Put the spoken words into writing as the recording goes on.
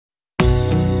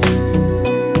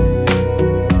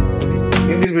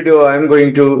video, I am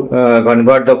going to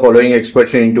convert the following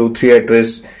expression into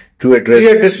three-address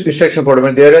instruction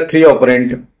format. There are three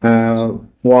operand, operand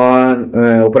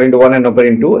 1 and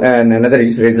operand 2, and another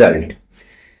is result.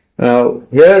 Now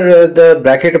here the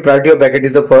bracket, priority of bracket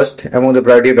is the first among the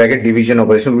priority of bracket. Division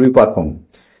operation will be performed.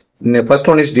 The first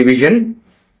one is division.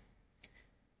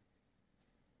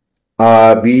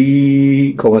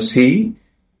 B, C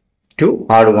to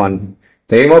R1.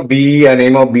 The aim of B and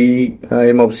aim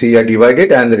of C are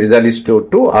divided and the result is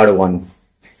stored to R1.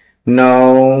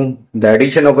 Now the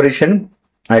addition operation,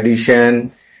 that is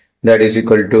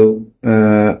equal to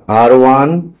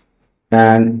R1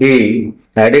 and A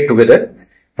added together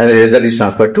and the result is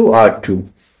transferred to R2.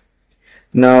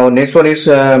 Now next one is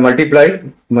multiply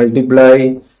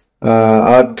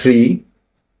R3,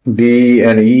 B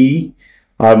and E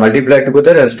are multiplied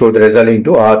together and store the result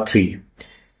into R3.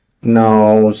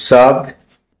 Now sub,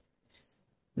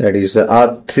 that is the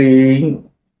R3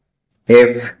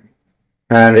 F,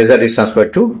 and result is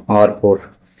transferred to R4.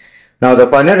 Now the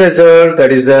final result,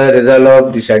 that is the result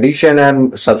of this addition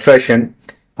and subtraction,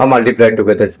 are multiplied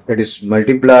together. That is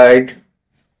multiplied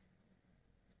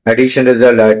addition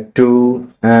result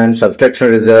R2 and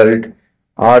subtraction result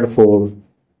R4,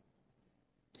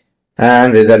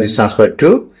 and result is transferred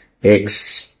to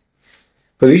X.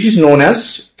 So this is known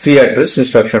as three-address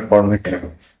instruction format.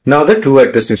 Now the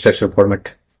two-address instruction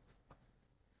format.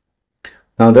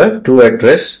 There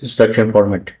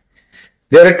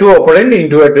are two operand in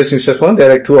two-address instruction format.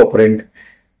 There are two operand.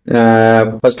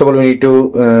 First of all, we need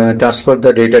to transfer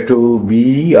the data to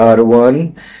B,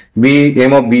 R1,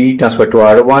 aim of B transfer to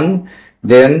R1,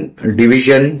 then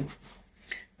division,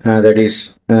 that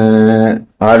is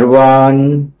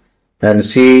R1 and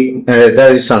C,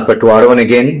 that is transferred to R1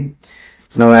 again.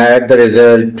 Now add the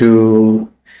result to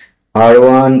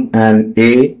R1 and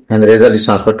A, and the result is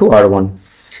transferred to R1.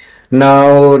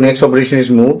 Now next operation is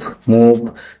move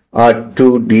R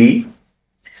to D.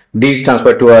 D is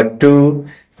transferred to R2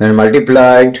 and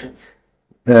multiplied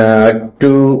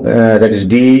R2, that is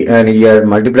D and E are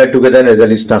multiplied together,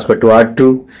 result is transferred to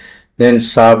R2. Then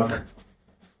sub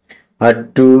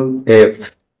R2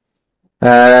 F,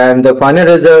 and the final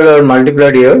result are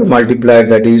multiplied here,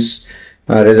 that is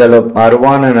result of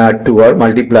R1 and R2 are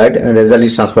multiplied and result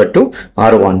is transferred to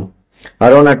R1.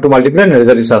 R1 R2 multiplied and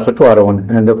result is transferred to R1,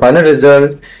 and the final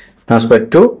result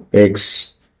transferred to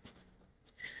X.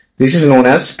 This is known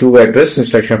as two-address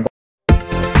instruction.